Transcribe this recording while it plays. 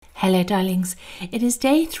Hello, darlings. It is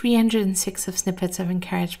day 306 of Snippets of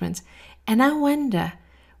Encouragement, and I wonder,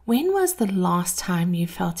 when was the last time you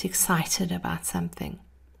felt excited about something?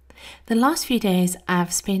 The last few days,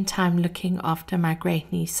 I've spent time looking after my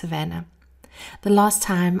great niece, Savannah. The last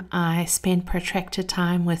time I spent protracted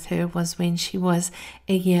time with her was when she was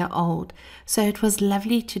a year old, so it was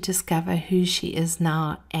lovely to discover who she is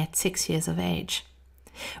now at 6 years of age.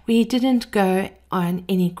 We didn't go on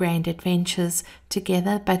any grand adventures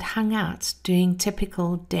together, but hung out doing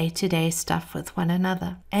typical day-to-day stuff with one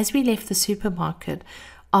another. As we left the supermarket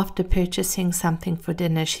after purchasing something for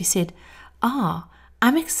dinner, she said,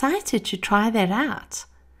 I'm excited to try that out."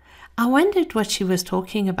 I wondered what she was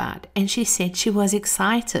talking about, and she said she was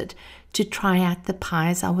excited to try out the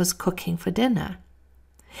pies I was cooking for dinner.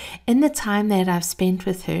 In the time that I've spent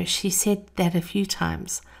with her, she said that a few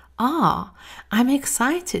times. I'm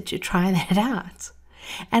excited to try that out.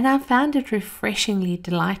 And I found it refreshingly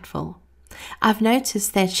delightful. I've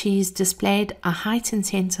noticed that she's displayed a heightened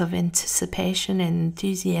sense of anticipation and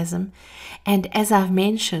enthusiasm, and as I've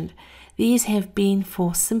mentioned, these have been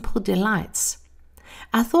for simple delights.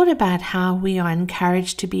 I thought about how we are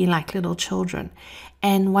encouraged to be like little children,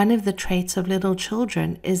 and one of the traits of little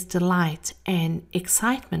children is delight and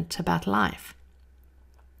excitement about life.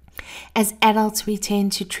 As adults, we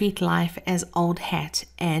tend to treat life as old hat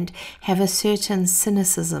and have a certain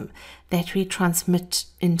cynicism that we transmit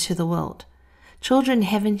into the world. Children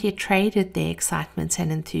haven't yet traded their excitement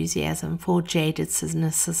and enthusiasm for jaded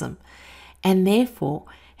cynicism, and therefore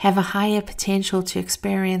have a higher potential to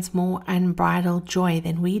experience more unbridled joy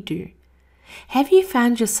than we do. Have you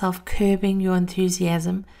found yourself curbing your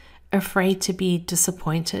enthusiasm, afraid to be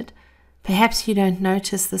disappointed? Perhaps you don't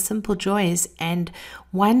notice the simple joys and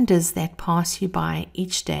wonders that pass you by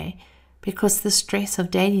each day because the stress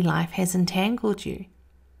of daily life has entangled you.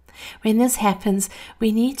 When this happens,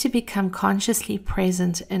 we need to become consciously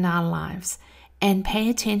present in our lives and pay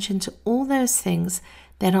attention to all those things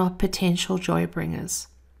that are potential joy bringers.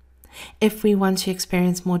 If we want to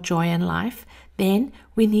experience more joy in life, then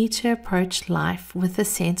we need to approach life with a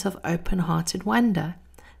sense of open-hearted wonder.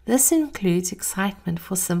 This includes excitement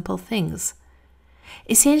for simple things.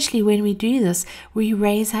 Essentially, when we do this, we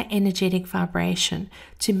raise our energetic vibration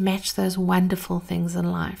to match those wonderful things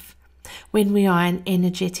in life. When we are an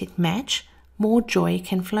energetic match, more joy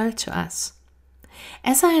can flow to us.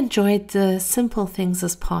 As I enjoyed the simple things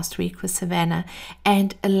this past week with Savannah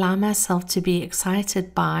and allow myself to be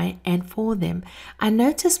excited by and for them, I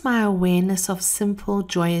noticed my awareness of simple,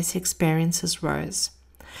 joyous experiences rose.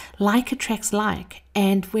 Like attracts like,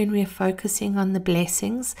 and when we're focusing on the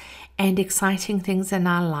blessings and exciting things in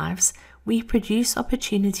our lives, we produce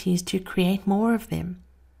opportunities to create more of them.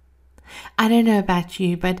 I don't know about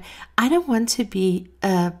you, but I don't want to be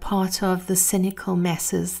a part of the cynical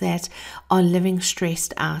masses that are living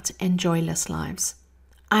stressed out and joyless lives.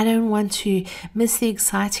 I don't want to miss the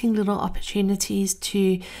exciting little opportunities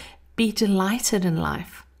to be delighted in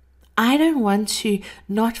life. I don't want to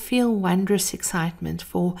not feel wondrous excitement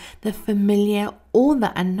for the familiar or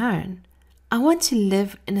the unknown. I want to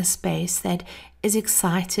live in a space that is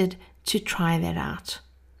excited to try that out.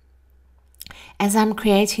 As I'm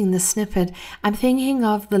creating the snippet, I'm thinking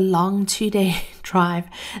of the long 2-day drive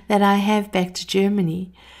that I have back to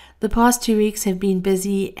Germany. The past 2 weeks have been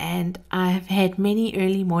busy and I've had many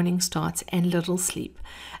early morning starts and little sleep.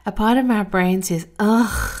 A part of my brain says,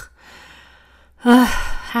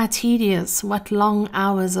 how tedious, what long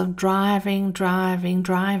hours of driving.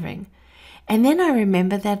 And then I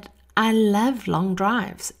remember that I love long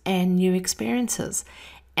drives and new experiences,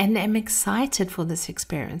 and am excited for this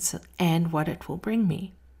experience and what it will bring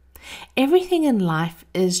me. Everything in life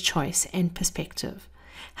is choice and perspective.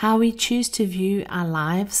 How we choose to view our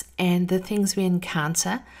lives and the things we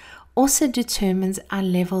encounter also determines our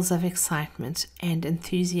levels of excitement and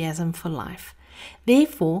enthusiasm for life.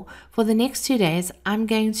 Therefore, for the next 2 days, I'm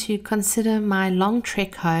going to consider my long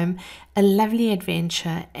trek home a lovely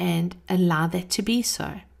adventure and allow that to be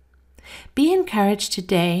so. Be encouraged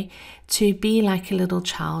today to be like a little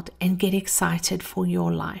child and get excited for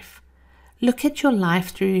your life. Look at your life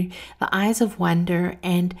through the eyes of wonder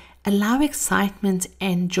and allow excitement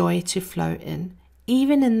and joy to flow in,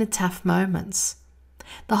 even in the tough moments.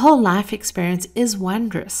 The whole life experience is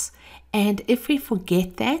wondrous, and if we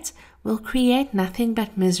forget that, we'll create nothing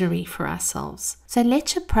but misery for ourselves. So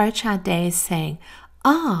let's approach our days saying,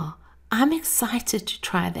 I'm excited to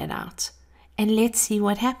try that out. And let's see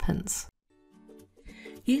what happens.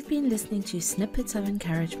 You've been listening to Snippets of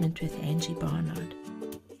Encouragement with Angie Barnard.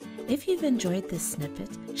 If you've enjoyed this snippet,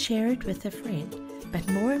 share it with a friend. But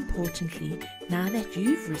more importantly, now that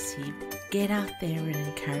you've received, Get out there and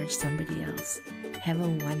encourage somebody else. Have a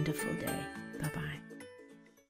wonderful day. Bye-bye.